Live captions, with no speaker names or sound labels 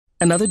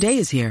Another day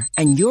is here,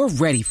 and you're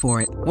ready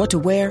for it. What to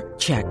wear?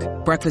 Check.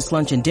 Breakfast,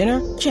 lunch, and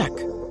dinner? Check.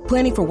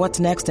 Planning for what's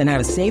next and how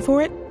to save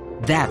for it?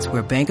 That's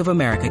where Bank of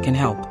America can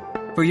help.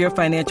 For your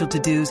financial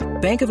to-dos,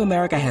 Bank of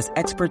America has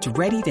experts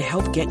ready to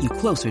help get you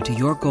closer to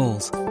your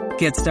goals.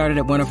 Get started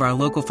at one of our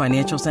local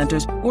financial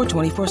centers or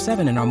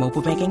 24/7 in our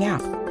mobile banking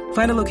app.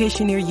 Find a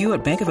location near you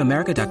at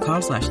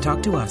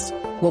bankofamerica.com/talktous.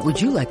 What would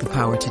you like the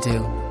power to do?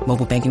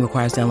 Mobile banking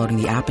requires downloading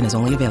the app and is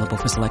only available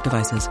for select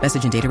devices.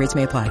 Message and data rates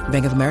may apply.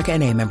 Bank of America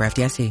N.A., member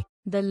FDIC.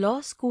 The Law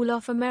School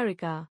of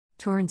America.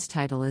 Torrens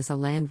title is a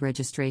land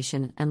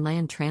registration and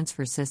land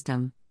transfer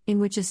system, in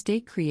which a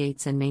state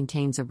creates and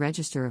maintains a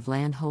register of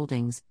land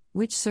holdings,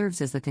 which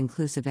serves as the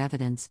conclusive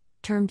evidence,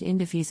 termed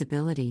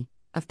indefeasibility,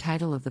 of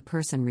title of the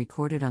person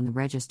recorded on the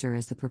register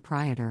as the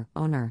proprietor,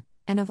 owner,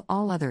 and of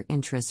all other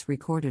interests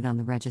recorded on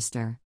the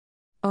register.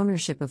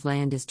 Ownership of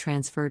land is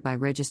transferred by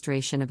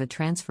registration of a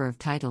transfer of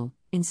title,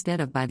 instead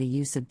of by the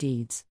use of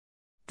deeds.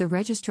 The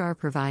registrar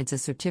provides a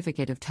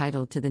certificate of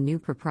title to the new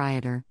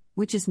proprietor,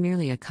 which is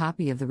merely a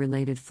copy of the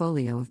related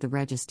folio of the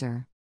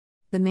register.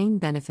 The main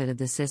benefit of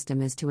the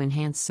system is to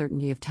enhance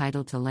certainty of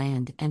title to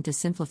land and to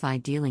simplify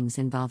dealings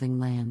involving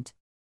land.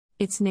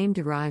 Its name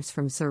derives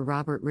from Sir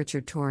Robert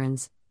Richard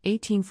Torrens,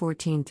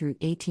 1814 through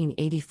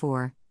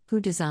 1884, who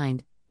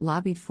designed,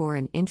 lobbied for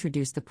and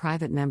introduced the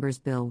Private Members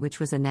Bill,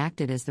 which was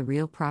enacted as the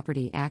Real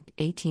Property Act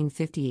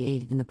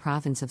 1858 in the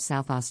province of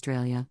South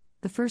Australia,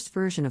 the first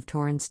version of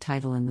Torrens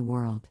title in the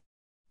world.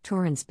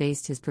 Torrens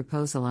based his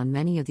proposal on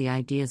many of the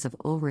ideas of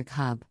Ulrich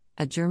Hub,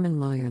 a German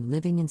lawyer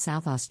living in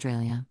South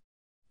Australia.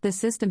 The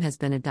system has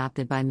been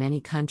adopted by many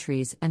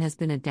countries and has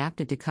been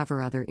adapted to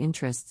cover other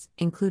interests,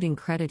 including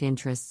credit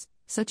interests,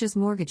 such as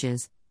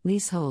mortgages,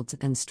 leaseholds,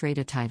 and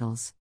strata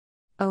titles.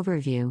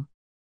 Overview.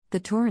 The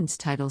Torrens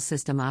title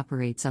system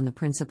operates on the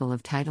principle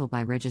of title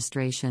by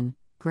registration,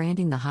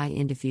 granting the high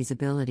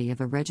indefeasibility of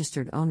a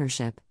registered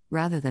ownership,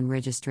 rather than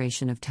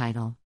registration of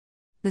title.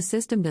 The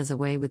system does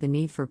away with the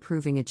need for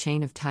proving a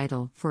chain of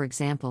title, for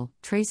example,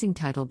 tracing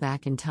title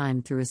back in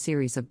time through a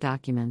series of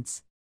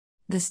documents.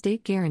 The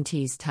state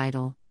guarantees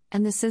title,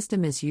 and the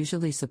system is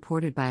usually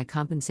supported by a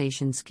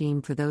compensation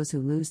scheme for those who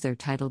lose their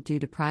title due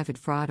to private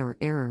fraud or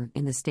error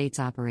in the state's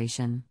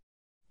operation.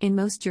 In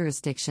most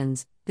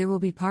jurisdictions, there will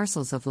be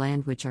parcels of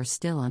land which are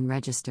still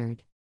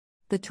unregistered.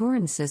 The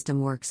Torrens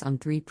system works on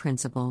three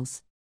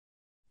principles.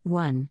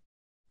 1.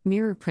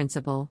 Mirror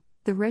principle.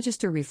 The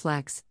register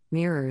reflects,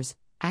 mirrors,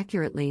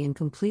 accurately and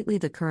completely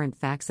the current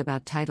facts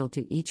about title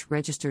to each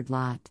registered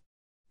lot.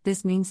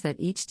 This means that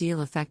each deal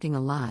affecting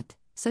a lot,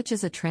 such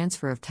as a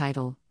transfer of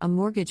title, a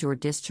mortgage or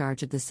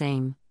discharge of the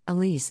same, a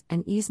lease,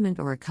 an easement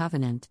or a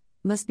covenant,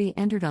 must be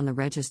entered on the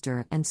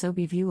register and so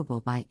be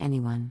viewable by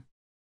anyone.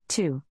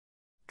 2.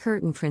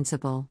 Curtain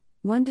principle.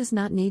 One does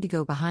not need to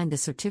go behind the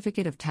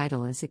certificate of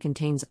title as it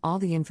contains all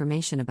the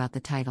information about the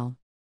title.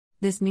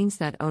 This means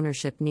that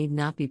ownership need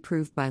not be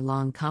proved by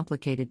long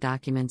complicated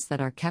documents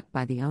that are kept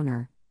by the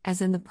owner, as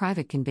in the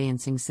private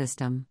conveyancing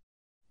system.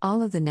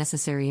 All of the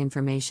necessary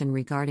information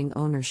regarding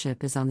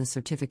ownership is on the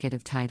certificate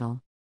of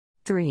title.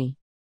 3.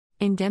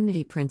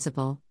 Indemnity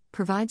principle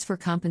provides for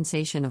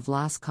compensation of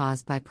loss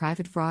caused by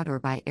private fraud or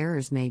by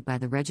errors made by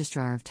the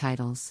registrar of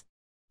titles.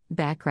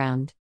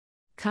 Background.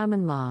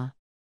 Common law.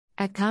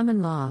 At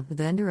common law, the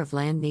vendor of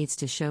land needs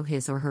to show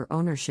his or her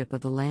ownership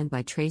of the land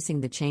by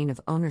tracing the chain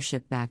of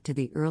ownership back to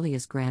the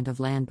earliest grant of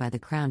land by the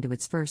Crown to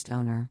its first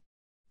owner.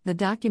 The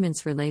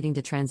documents relating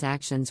to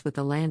transactions with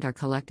the land are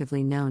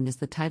collectively known as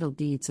the title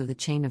deeds or the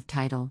chain of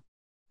title.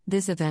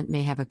 This event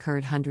may have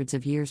occurred hundreds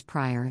of years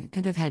prior and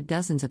could have had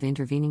dozens of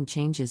intervening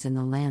changes in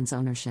the land's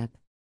ownership.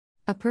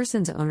 A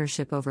person's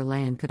ownership over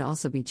land could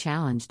also be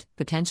challenged,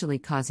 potentially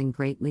causing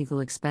great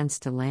legal expense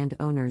to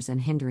landowners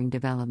and hindering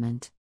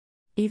development.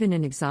 Even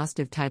an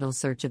exhaustive title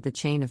search of the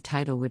chain of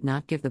title would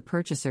not give the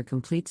purchaser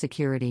complete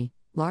security,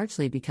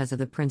 largely because of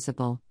the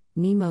principle,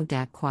 nemo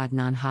dat quod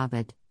non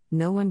habet,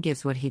 no one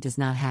gives what he does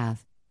not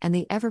have, and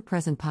the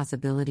ever-present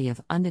possibility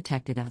of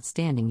undetected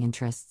outstanding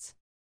interests.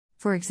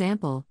 For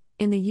example,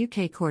 in the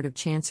UK Court of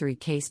Chancery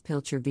case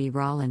Pilcher v.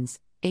 Rawlins,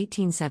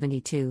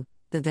 1872,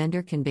 the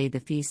vendor conveyed the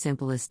fee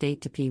simple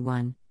estate to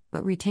P1,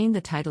 but retained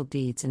the title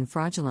deeds and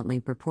fraudulently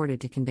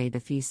purported to convey the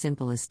fee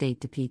simple estate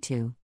to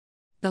P2.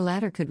 The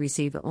latter could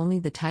receive only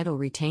the title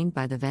retained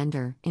by the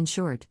vendor, in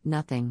short,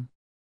 nothing.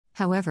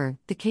 However,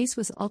 the case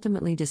was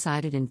ultimately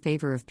decided in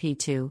favor of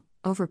P2,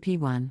 over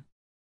P1.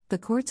 The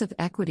courts of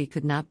equity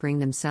could not bring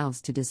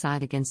themselves to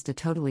decide against a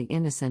totally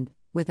innocent,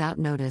 without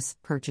notice,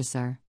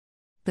 purchaser.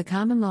 The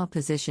common law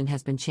position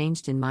has been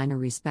changed in minor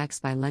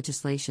respects by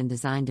legislation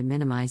designed to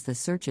minimize the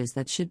searches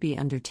that should be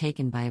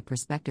undertaken by a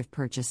prospective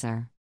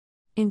purchaser.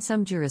 In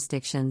some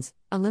jurisdictions,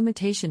 a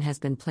limitation has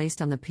been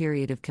placed on the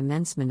period of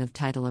commencement of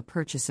title a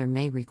purchaser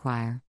may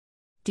require.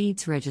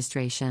 Deeds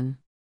registration.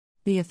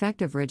 The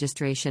effect of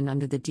registration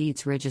under the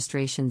deeds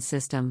registration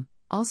system,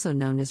 also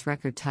known as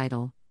record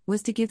title,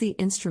 was to give the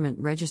instrument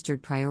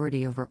registered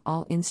priority over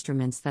all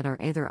instruments that are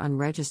either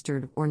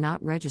unregistered or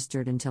not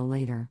registered until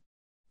later.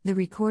 The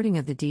recording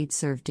of the deed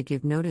served to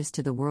give notice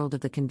to the world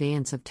of the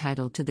conveyance of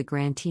title to the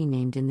grantee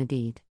named in the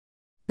deed.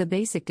 The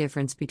basic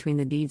difference between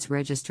the deeds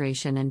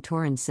registration and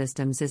Torrens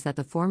systems is that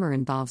the former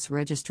involves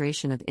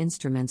registration of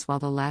instruments while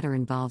the latter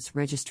involves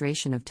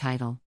registration of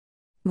title.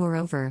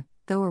 Moreover,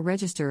 though a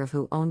register of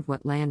who owned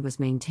what land was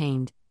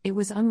maintained, it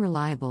was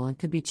unreliable and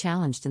could be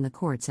challenged in the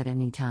courts at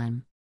any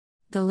time.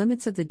 The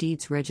limits of the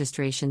deeds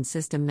registration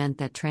system meant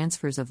that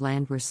transfers of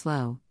land were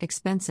slow,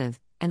 expensive,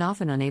 and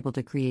often unable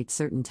to create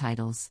certain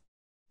titles.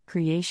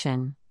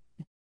 Creation.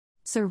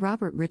 Sir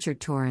Robert Richard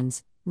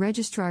Torrens,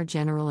 Registrar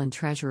General and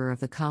Treasurer of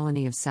the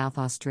Colony of South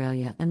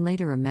Australia and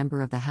later a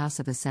member of the House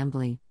of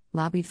Assembly,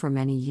 lobbied for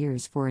many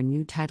years for a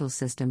new title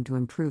system to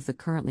improve the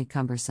currently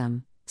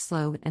cumbersome,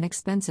 slow, and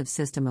expensive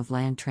system of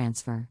land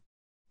transfer.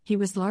 He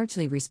was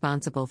largely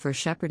responsible for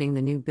shepherding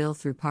the new bill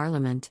through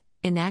Parliament,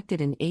 enacted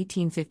in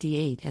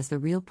 1858 as the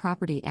Real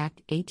Property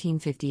Act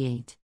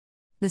 1858.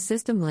 The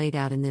system laid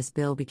out in this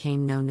bill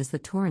became known as the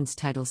Torrens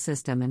title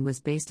system and was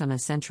based on a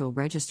central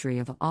registry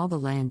of all the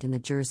land in the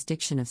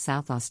jurisdiction of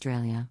South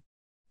Australia.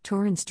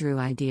 Torrens drew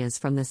ideas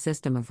from the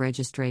system of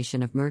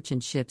registration of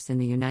merchant ships in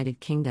the United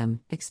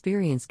Kingdom,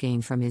 experience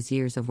gained from his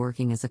years of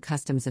working as a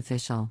customs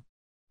official.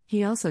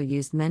 He also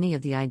used many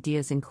of the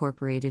ideas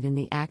incorporated in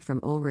the Act from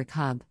Ulrich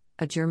Hub,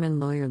 a German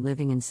lawyer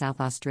living in South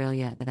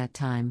Australia at that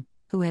time,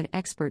 who had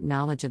expert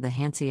knowledge of the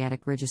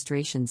Hanseatic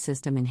registration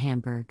system in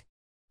Hamburg.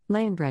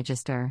 Land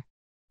Register.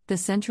 The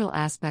central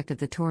aspect of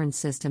the Torrens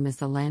system is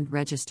the land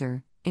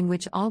register, in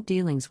which all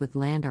dealings with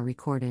land are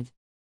recorded.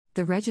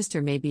 The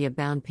register may be a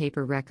bound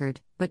paper record,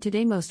 but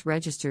today most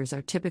registers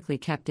are typically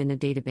kept in a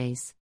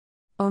database.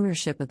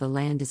 Ownership of the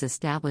land is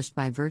established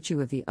by virtue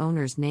of the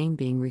owner's name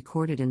being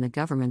recorded in the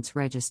government's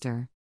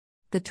register.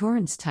 The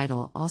Torrens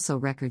title also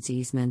records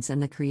easements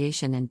and the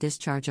creation and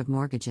discharge of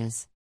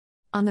mortgages.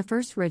 On the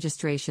first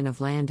registration of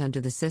land under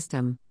the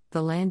system,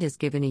 the land is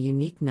given a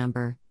unique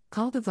number,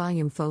 called a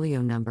volume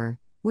folio number,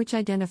 which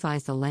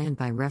identifies the land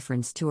by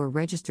reference to a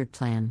registered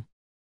plan.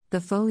 The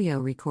folio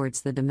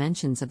records the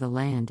dimensions of the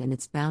land and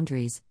its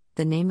boundaries,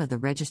 the name of the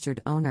registered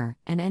owner,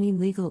 and any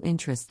legal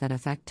interests that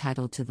affect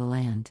title to the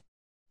land.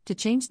 To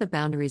change the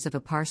boundaries of a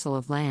parcel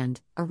of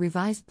land, a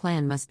revised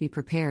plan must be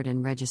prepared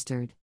and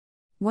registered.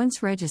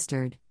 Once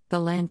registered, the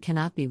land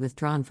cannot be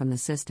withdrawn from the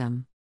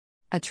system.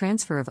 A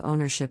transfer of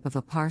ownership of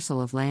a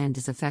parcel of land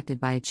is effected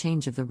by a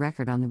change of the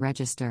record on the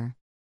register.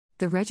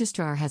 The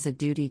registrar has a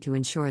duty to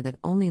ensure that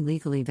only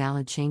legally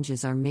valid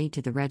changes are made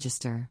to the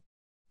register.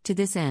 To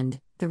this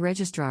end, the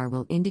registrar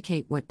will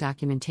indicate what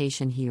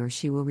documentation he or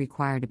she will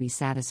require to be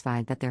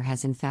satisfied that there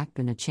has in fact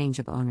been a change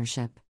of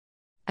ownership.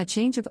 A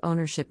change of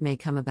ownership may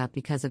come about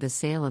because of a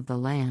sale of the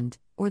land,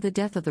 or the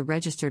death of the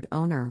registered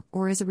owner,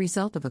 or as a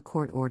result of a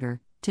court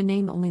order, to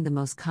name only the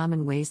most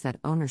common ways that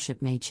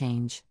ownership may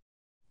change.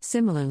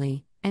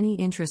 Similarly, any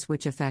interest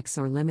which affects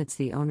or limits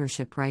the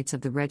ownership rights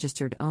of the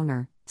registered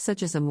owner,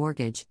 such as a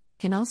mortgage,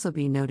 can also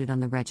be noted on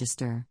the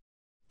register.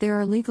 There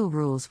are legal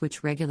rules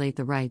which regulate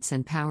the rights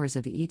and powers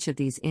of each of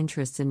these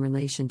interests in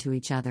relation to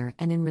each other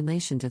and in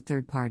relation to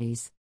third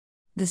parties.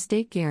 The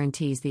state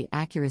guarantees the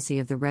accuracy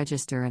of the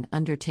register and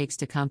undertakes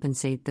to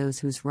compensate those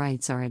whose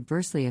rights are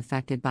adversely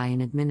affected by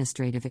an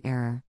administrative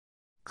error.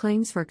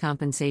 Claims for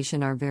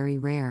compensation are very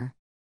rare.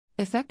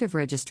 Effective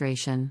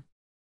registration.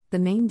 The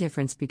main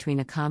difference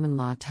between a common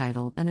law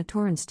title and a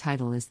Torrens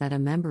title is that a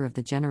member of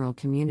the general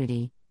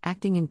community,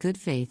 acting in good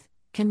faith,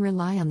 can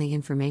rely on the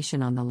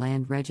information on the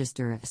land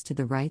register as to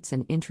the rights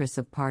and interests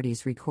of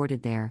parties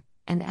recorded there,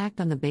 and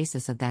act on the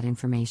basis of that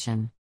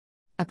information.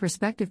 A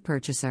prospective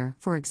purchaser,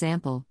 for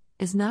example,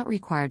 is not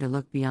required to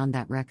look beyond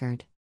that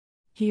record.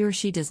 He or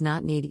she does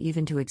not need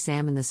even to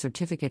examine the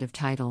certificate of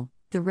title,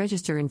 the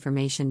register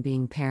information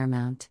being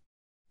paramount.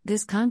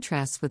 This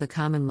contrasts with a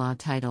common law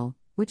title,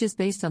 which is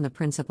based on the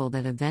principle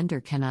that a vendor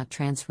cannot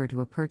transfer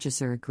to a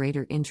purchaser a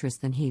greater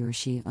interest than he or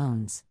she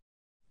owns.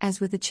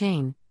 As with a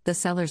chain, the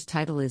seller's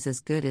title is as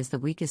good as the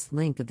weakest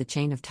link of the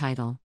chain of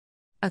title.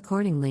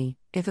 Accordingly,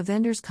 if a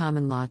vendor's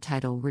common law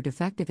title were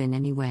defective in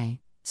any way,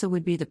 so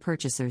would be the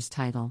purchaser's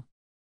title.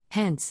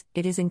 Hence,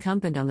 it is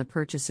incumbent on the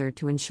purchaser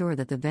to ensure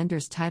that the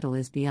vendor's title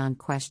is beyond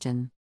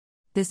question.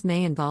 This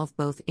may involve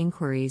both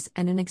inquiries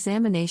and an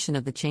examination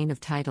of the chain of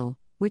title,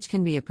 which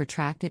can be a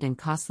protracted and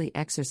costly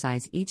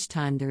exercise each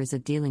time there is a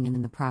dealing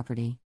in the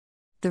property.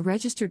 The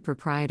registered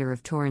proprietor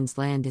of Torrens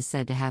land is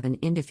said to have an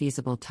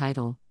indefeasible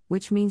title,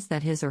 which means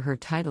that his or her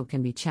title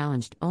can be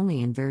challenged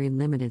only in very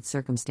limited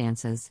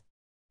circumstances.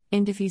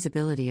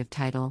 Indefeasibility of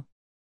title.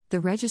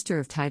 The Register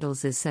of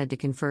Titles is said to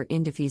confer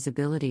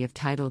indefeasibility of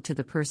title to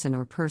the person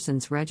or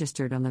persons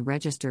registered on the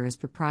register as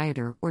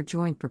proprietor or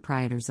joint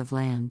proprietors of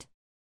land.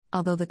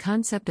 Although the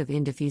concept of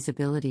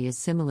indefeasibility is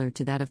similar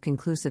to that of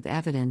conclusive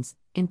evidence,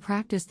 in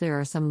practice there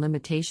are some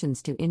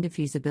limitations to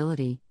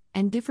indefeasibility,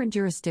 and different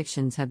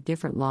jurisdictions have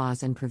different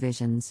laws and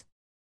provisions.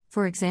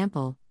 For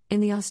example, in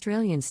the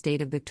Australian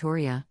state of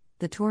Victoria,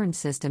 the Torrens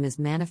system is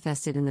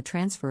manifested in the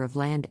Transfer of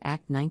Land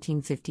Act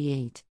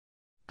 1958.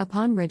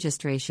 Upon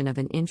registration of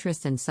an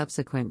interest and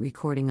subsequent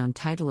recording on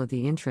title of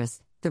the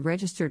interest, the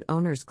registered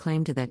owner's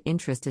claim to that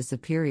interest is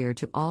superior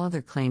to all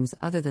other claims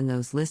other than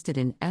those listed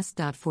in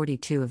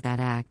S.42 of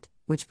that Act,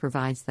 which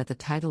provides that the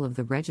title of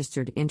the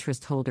registered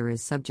interest holder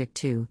is subject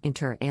to,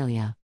 inter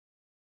alia,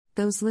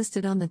 those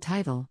listed on the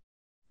title,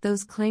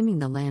 those claiming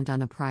the land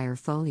on a prior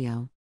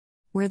folio,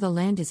 where the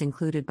land is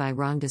included by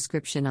wrong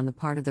description on the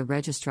part of the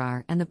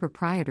registrar and the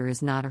proprietor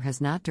is not or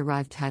has not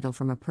derived title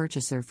from a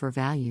purchaser for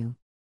value.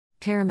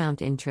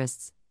 Paramount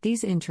interests.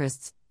 These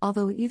interests,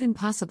 although even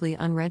possibly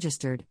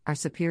unregistered, are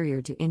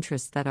superior to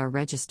interests that are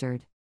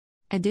registered.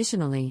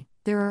 Additionally,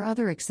 there are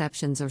other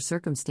exceptions or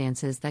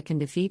circumstances that can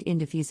defeat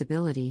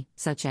indefeasibility,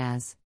 such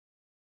as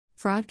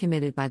fraud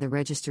committed by the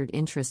registered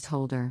interest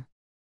holder.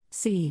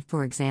 See,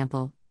 for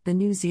example, the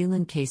New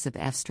Zealand case of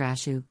F.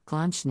 Strashu,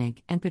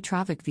 Glonchnig, and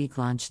Petrovic v.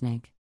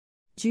 Glonchnig.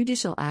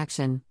 Judicial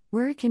action,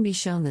 where it can be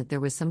shown that there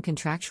was some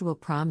contractual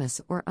promise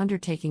or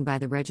undertaking by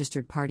the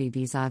registered party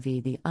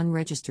vis-à-vis the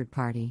unregistered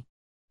party.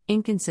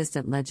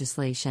 Inconsistent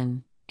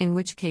legislation, in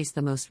which case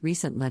the most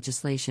recent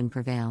legislation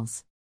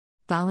prevails.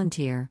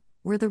 Volunteer,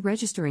 where the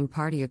registering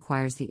party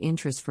acquires the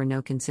interest for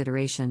no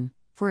consideration,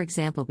 for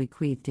example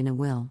bequeathed in a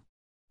will.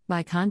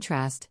 By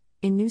contrast,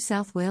 in New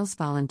South Wales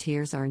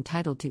volunteers are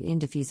entitled to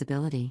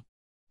indefeasibility.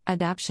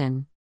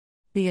 Adoption.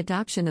 The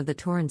adoption of the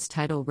Torrens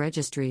title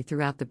registry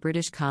throughout the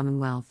British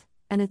Commonwealth,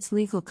 and its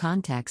legal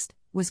context,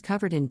 was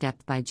covered in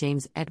depth by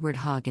James Edward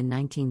Hogg in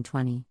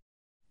 1920.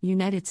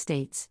 United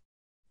States.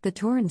 The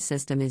Torrens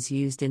system is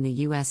used in the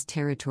U.S.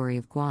 territory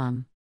of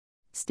Guam.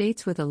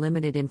 States with a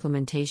limited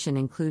implementation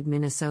include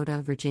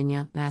Minnesota,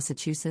 Virginia,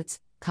 Massachusetts,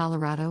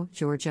 Colorado,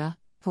 Georgia,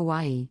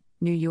 Hawaii,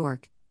 New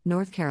York,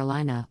 North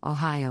Carolina,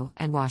 Ohio,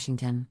 and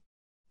Washington.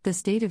 The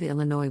state of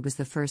Illinois was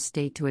the first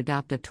state to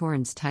adopt a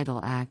Torrens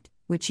Title Act,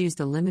 which used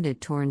a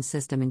limited Torrens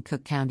system in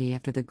Cook County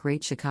after the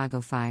Great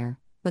Chicago Fire,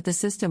 but the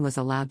system was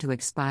allowed to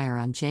expire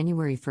on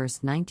January 1,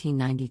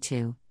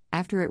 1992,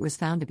 after it was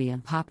found to be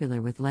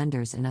unpopular with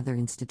lenders and other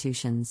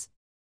institutions.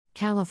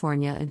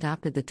 California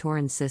adopted the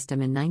Torrens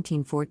system in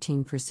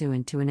 1914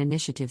 pursuant to an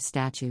initiative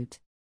statute.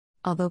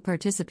 Although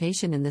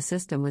participation in the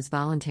system was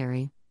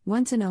voluntary,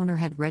 once an owner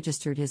had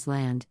registered his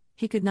land,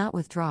 he could not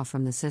withdraw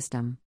from the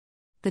system.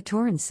 The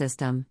Torrens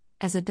system,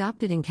 as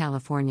adopted in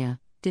California,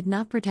 did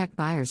not protect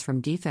buyers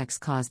from defects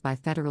caused by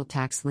federal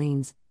tax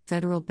liens,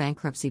 federal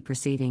bankruptcy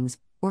proceedings,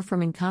 or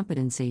from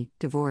incompetency,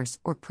 divorce,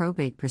 or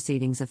probate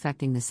proceedings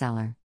affecting the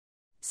seller.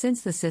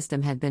 Since the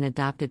system had been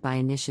adopted by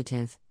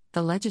initiative,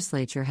 the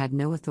legislature had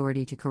no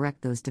authority to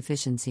correct those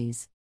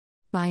deficiencies.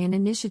 By an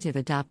initiative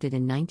adopted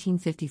in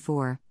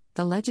 1954,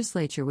 the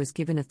legislature was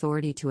given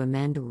authority to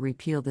amend or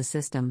repeal the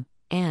system,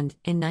 and,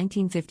 in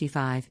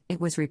 1955, it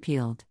was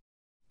repealed.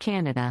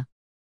 Canada.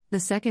 The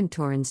second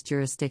Torrens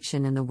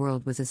jurisdiction in the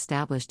world was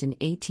established in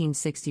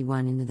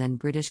 1861 in the then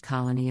British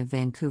colony of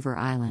Vancouver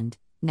Island,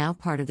 now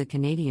part of the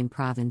Canadian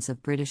province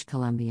of British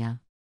Columbia.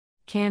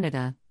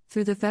 Canada,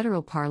 through the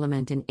federal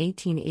parliament in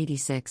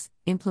 1886,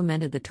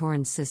 implemented the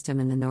Torrens system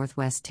in the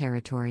Northwest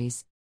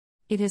Territories.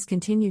 It has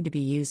continued to be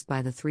used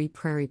by the three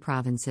prairie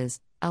provinces,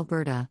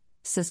 Alberta,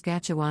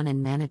 Saskatchewan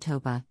and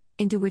Manitoba,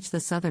 into which the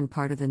southern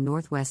part of the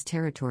Northwest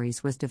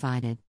Territories was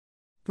divided.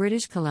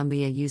 British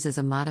Columbia uses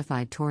a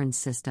modified Torrens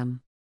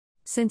system.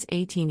 Since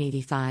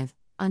 1885,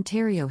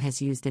 Ontario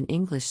has used an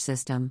English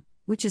system,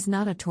 which is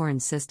not a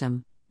Torrens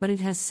system, but it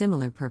has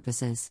similar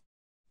purposes.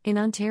 In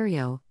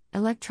Ontario,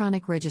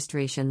 electronic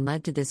registration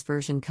led to this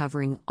version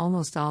covering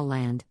almost all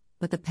land,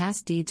 but the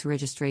past deeds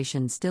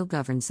registration still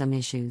governs some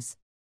issues.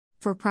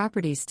 For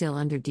properties still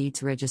under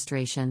deeds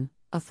registration,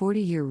 a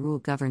 40-year rule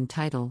governed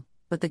title,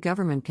 but the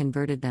government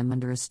converted them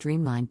under a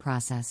streamlined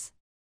process.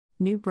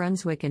 New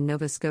Brunswick and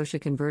Nova Scotia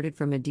converted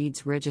from a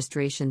deeds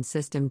registration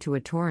system to a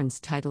Torrens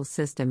title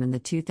system in the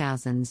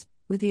 2000s,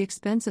 with the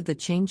expense of the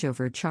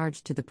changeover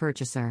charged to the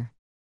purchaser.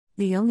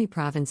 The only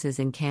provinces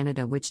in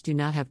Canada which do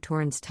not have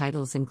Torrens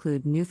titles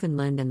include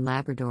Newfoundland and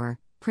Labrador,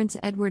 Prince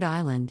Edward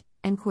Island,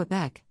 and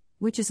Quebec,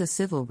 which is a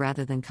civil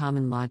rather than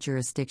common law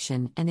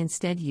jurisdiction and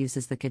instead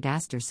uses the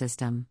cadastre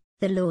system.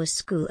 The Law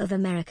School of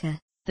America.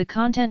 The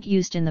content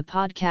used in the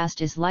podcast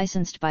is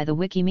licensed by the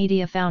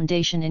Wikimedia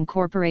Foundation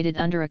Incorporated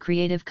under a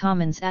Creative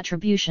Commons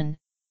Attribution,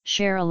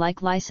 Share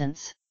Alike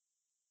license.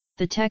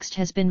 The text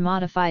has been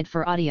modified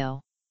for audio.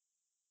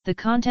 The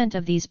content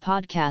of these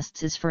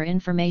podcasts is for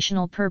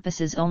informational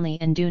purposes only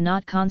and do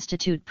not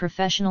constitute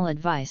professional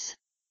advice.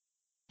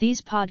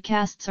 These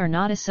podcasts are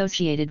not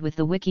associated with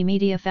the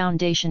Wikimedia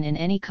Foundation in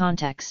any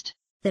context.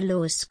 The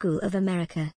Law School of America.